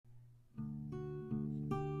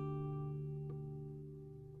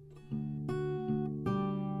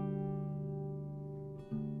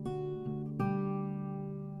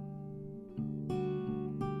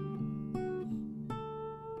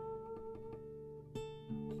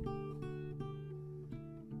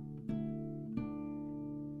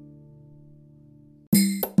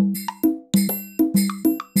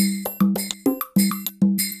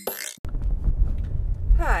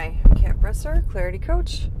Clarity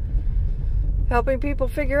Coach, helping people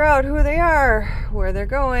figure out who they are, where they're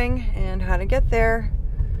going, and how to get there.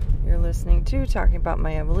 You're listening to Talking About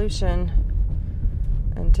My Evolution,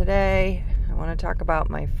 and today I want to talk about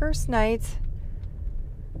my first night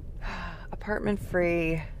apartment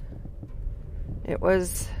free. It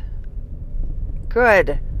was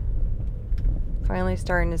good. Finally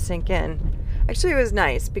starting to sink in. Actually, it was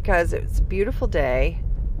nice because it was a beautiful day,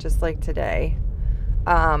 just like today.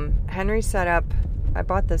 Henry set up, I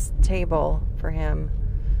bought this table for him,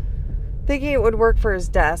 thinking it would work for his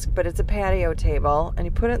desk, but it's a patio table, and he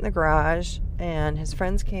put it in the garage, and his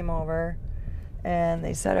friends came over, and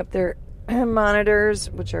they set up their monitors,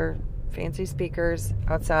 which are fancy speakers,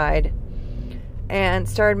 outside, and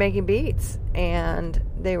started making beats, and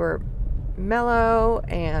they were mellow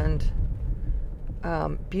and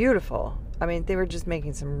beautiful. I mean, they were just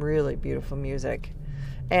making some really beautiful music.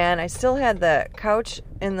 And I still had the couch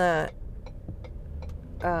in the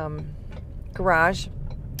garage,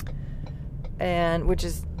 and which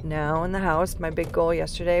is now in the house. My big goal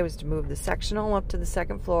yesterday was to move the sectional up to the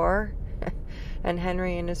second floor, and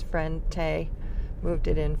Henry and his friend Tay moved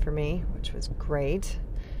it in for me, which was great.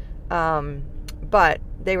 But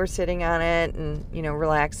they were sitting on it and,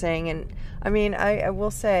 relaxing. And I mean, I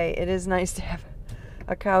will say it is nice to have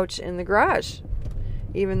a couch in the garage,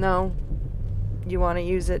 even though you want to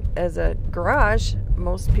use it as a garage.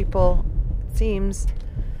 Most people, it seems,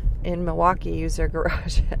 in Milwaukee use their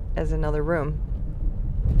garage as another room.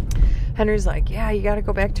 Henry's like, yeah, you got to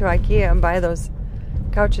go back to IKEA and buy those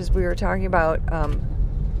couches we were talking about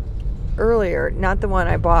earlier. Not the one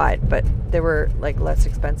I bought, but they were like less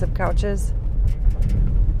expensive couches.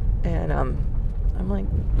 And I'm like,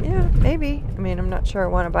 yeah, maybe. I mean, I'm not sure I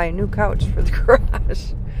want to buy a new couch for the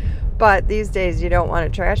garage. But these days, you don't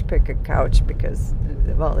want to trash pick a couch because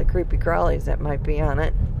of all the creepy crawlies that might be on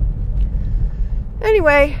it.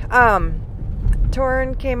 Anyway,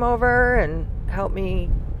 Torrin came over and helped me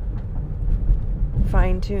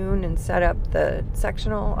fine-tune and set up the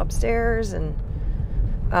sectional upstairs, and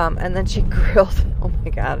then she grilled. Oh my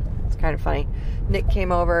God, it's kind of funny. Nick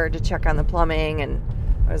came over to check on the plumbing, and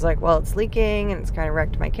I was like, well, it's leaking, and it's kind of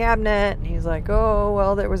wrecked my cabinet. And he's like, oh,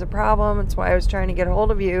 well, there was a problem. That's why I was trying to get a hold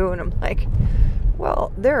of you. And I'm like,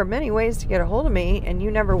 well, there are many ways to get a hold of me, and you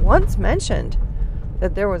never once mentioned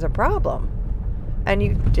that there was a problem. And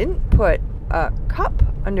you didn't put a cup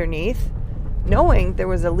underneath, knowing there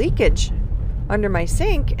was a leakage under my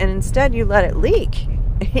sink, and instead you let it leak.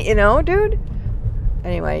 Dude?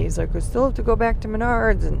 Anyway, he's like, we still have to go back to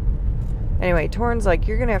Menards. And anyway, Torrin's like,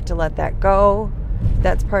 you're going to have to let that go.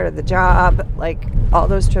 That's part of the job. Like, all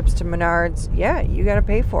those trips to Menards, yeah, you got to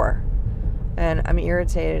pay for. And I'm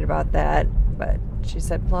irritated about that. But she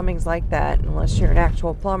said plumbing's like that. Unless you're an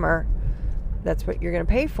actual plumber, that's what you're going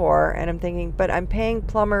to pay for. And I'm thinking, but I'm paying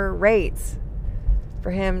plumber rates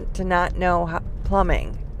for him to not know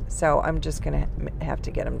plumbing. So I'm just going to have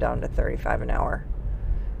to get him down to $35 an hour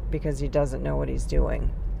because he doesn't know what he's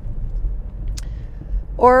doing.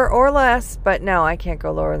 Or less, but no, I can't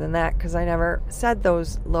go lower than that because I never said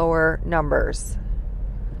those lower numbers.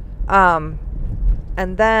 And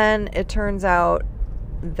then it turns out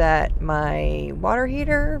that my water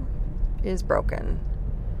heater is broken.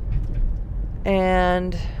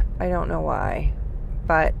 And I don't know why,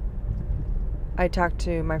 but I talked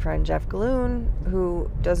to my friend Jeff Galloon,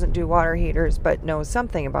 who doesn't do water heaters but knows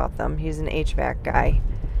something about them. He's an HVAC guy.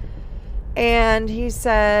 And he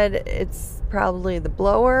said it's probably the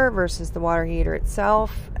blower versus the water heater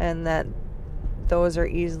itself, and that those are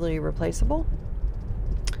easily replaceable.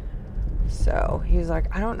 So he's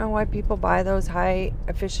like, I don't know why people buy those high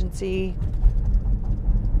efficiency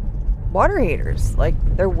water heaters. Like,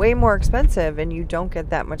 they're way more expensive and you don't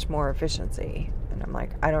get that much more efficiency. And I'm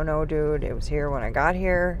like, I don't know, dude. It was here when I got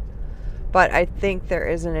here. But I think there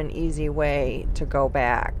isn't an easy way to go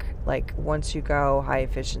back. Like, once you go high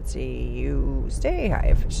efficiency, you stay high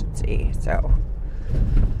efficiency. So,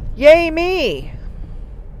 yay me!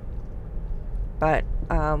 But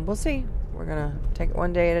we'll see. We're going to take it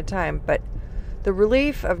one day at a time. But the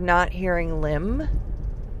relief of not hearing Lim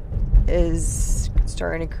is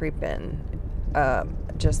starting to creep in.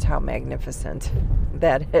 Just how magnificent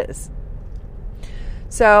that is.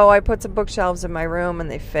 So I put some bookshelves in my room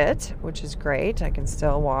and they fit, which is great. I can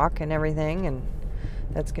still walk and everything, and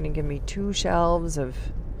that's going to give me 2 shelves of,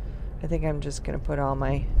 I think I'm just going to put all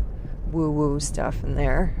my woo-woo stuff in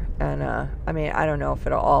there. And, I mean, I don't know if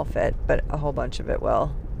it'll all fit, but a whole bunch of it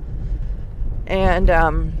will. And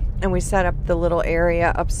we set up the little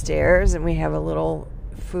area upstairs, and we have a little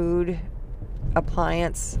food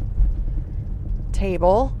appliance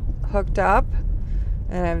table hooked up.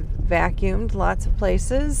 And I've vacuumed lots of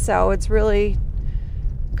places, so it's really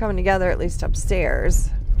coming together, at least upstairs.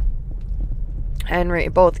 Henry,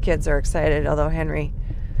 both kids are excited, although Henry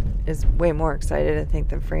is way more excited, I think,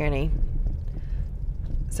 than Franny.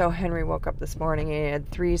 So Henry woke up this morning and he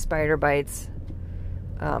had 3 spider bites.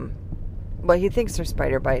 Well, he thinks they're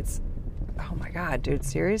spider bites. Oh my God, dude,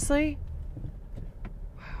 seriously?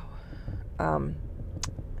 Wow.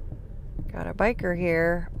 Got a biker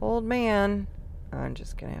here, old man. I'm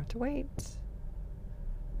just gonna have to wait.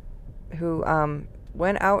 Who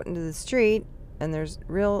went out into the street, and there's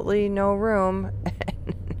really no room.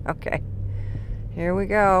 Okay, here we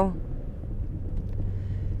go.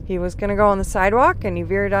 He was gonna go on the sidewalk, and he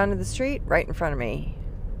veered onto the street right in front of me.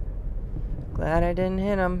 Glad I didn't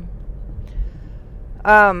hit him.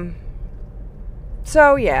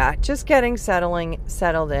 So yeah, just getting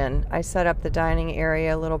settled in. I set up the dining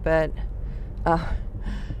area a little bit. I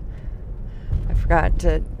forgot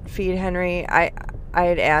to feed Henry. I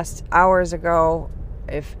had asked hours ago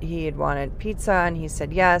if he had wanted pizza, and he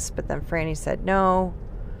said yes, but then Franny said no,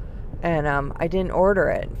 and I didn't order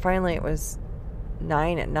it. Finally, it was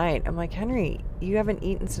 9 at night. I'm like, Henry, you haven't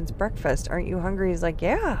eaten since breakfast. Aren't you hungry? He's like,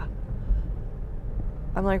 yeah.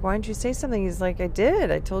 I'm like, why didn't you say something? He's like, I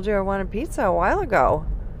did. I told you I wanted pizza a while ago.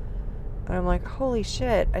 And I'm like, holy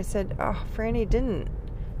shit. I said, oh, Franny didn't.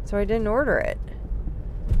 So I didn't order it.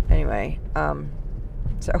 Anyway,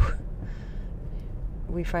 so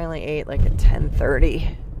we finally ate like at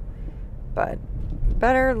 10:30. But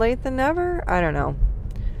better late than never? I don't know.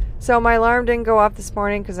 So my alarm didn't go off this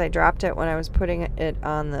morning because I dropped it when I was putting it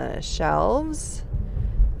on the shelves.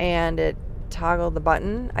 And it toggled the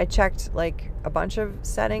button. I checked like a bunch of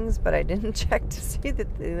settings, but I didn't check to see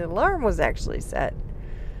that the alarm was actually set.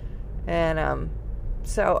 And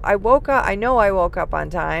so I woke up. I know I woke up on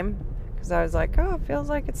time because I was like, oh, it feels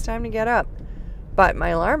like it's time to get up. But my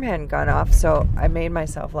alarm hadn't gone off, so I made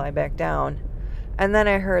myself lie back down. And then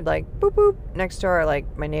I heard like boop boop next door,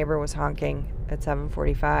 like my neighbor was honking at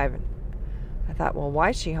 7:45. And I thought, well, why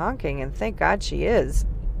is she honking? And thank God she is.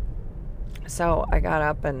 So I got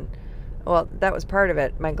up and, well, that was part of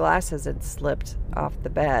it. My glasses had slipped off the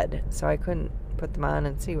bed, so I couldn't put them on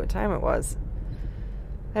and see what time it was.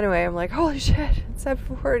 Anyway, I'm like, holy shit, it's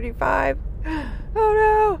 7:45. Oh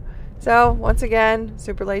no. So, once again,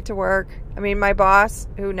 super late to work. I mean, my boss,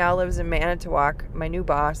 who now lives in Manitowoc, my new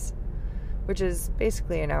boss, which is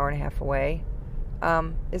basically an hour and a half away,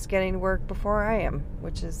 is getting to work before I am,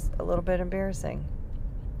 which is a little bit embarrassing.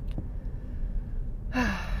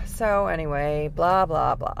 So, anyway, blah,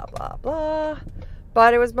 blah, blah, blah, blah.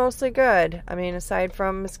 But it was mostly good. I mean, aside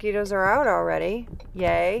from mosquitoes are out already.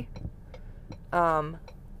 Yay.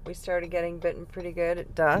 We started getting bitten pretty good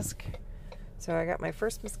at dusk. So I got my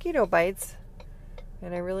first mosquito bites.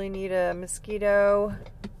 And I really need a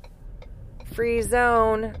mosquito-free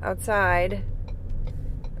zone outside.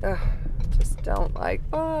 Ugh, just don't like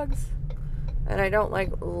bugs. And I don't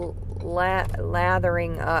like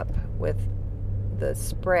lathering up with the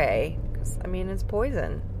spray. Because, I mean, it's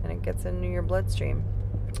poison. And it gets into your bloodstream.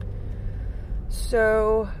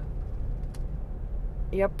 So,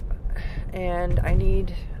 yep. And I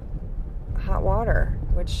need hot water,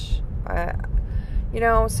 which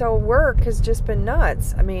so work has just been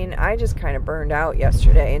nuts. I mean, I just kind of burned out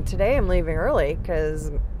yesterday, and today I'm leaving early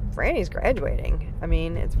because Franny's graduating. I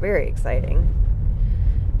mean, it's very exciting.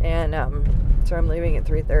 And so I'm leaving at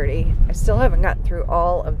 3:30. I still haven't gotten through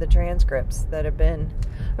all of the transcripts that have been,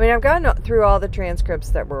 I mean, I've gotten through all the transcripts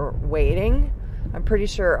that were waiting. I'm pretty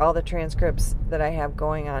sure all the transcripts that I have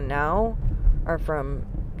going on now are from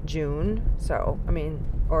June, so, I mean,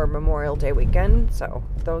 or Memorial Day weekend, so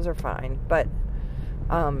those are fine, but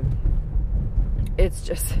it's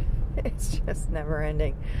just never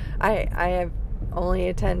ending. I have only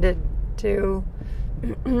attended to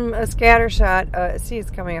a scatter shot, see,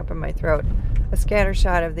 it's coming up in my throat, a scatter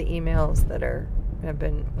shot of the emails that have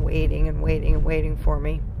been waiting for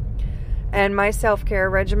me. And my self-care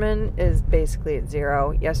regimen is basically at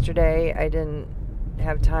 0. Yesterday I didn't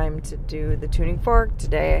have time to do the tuning fork.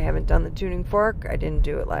 Today I haven't done the tuning fork. I didn't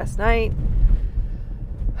do it last night.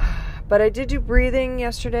 But I did do breathing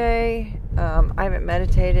yesterday. I haven't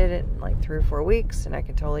meditated in like 3 or 4 weeks, and I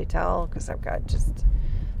can totally tell because I've got just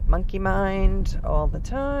monkey mind all the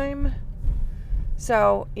time.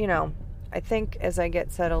 So, I think as I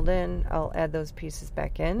get settled in, I'll add those pieces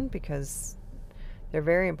back in because they're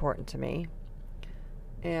very important to me.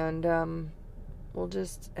 And we'll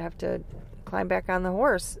just have to climb back on the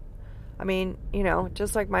horse. I mean,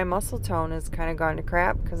 just like my muscle tone has kind of gone to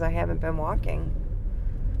crap because I haven't been walking.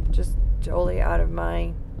 Just totally out of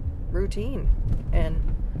my routine.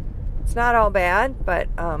 And it's not all bad, but,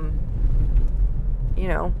 you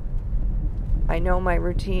know, I know my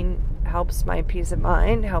routine helps my peace of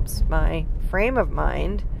mind, helps my frame of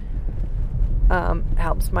mind,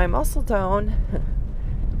 helps my muscle tone,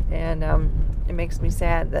 and it makes me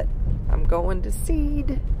sad that I'm going to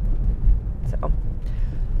seed. So,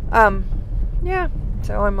 yeah,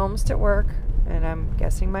 so I'm almost at work, and I'm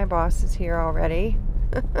guessing my boss is here already.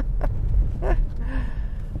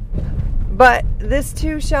 But this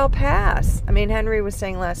too shall pass. I mean, Henry was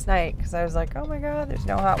saying last night, because I was like, oh my God, there's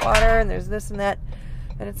no hot water, and there's this and that,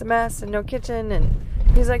 and it's a mess, and no kitchen, and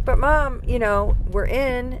he's like, but Mom, you know, we're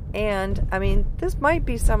in, and I mean, this might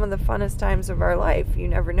be some of the funnest times of our life. You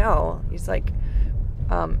never know. He's like,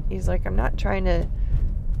 I'm not trying to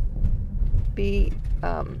be,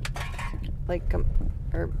 or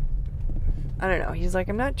I don't know. He's like,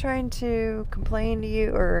 I'm not trying to complain to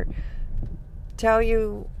you or tell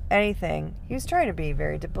you anything. He was trying to be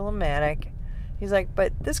very diplomatic. He's like,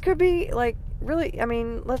 but this could be like really, I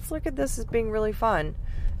mean, let's look at this as being really fun,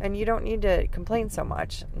 and you don't need to complain so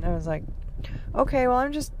much. And I was like, okay, well,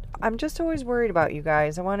 I'm just always worried about you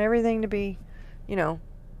guys. I want everything to be, you know,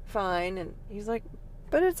 fine. And he's like,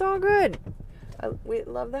 but it's all good. We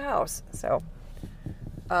love the house. So,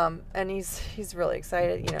 and he's really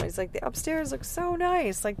excited. You know, he's like, the upstairs looks so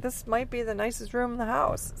nice. Like, this might be the nicest room in the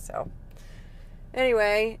house. So,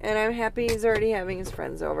 anyway, and I'm happy he's already having his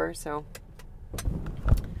friends over. So,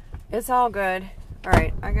 it's all good. All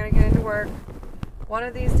right, I gotta get into work. One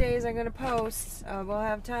of these days I'm gonna post. We'll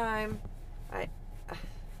have time. Okay.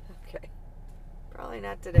 Probably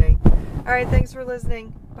not today. All right, thanks for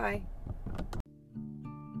listening. Bye.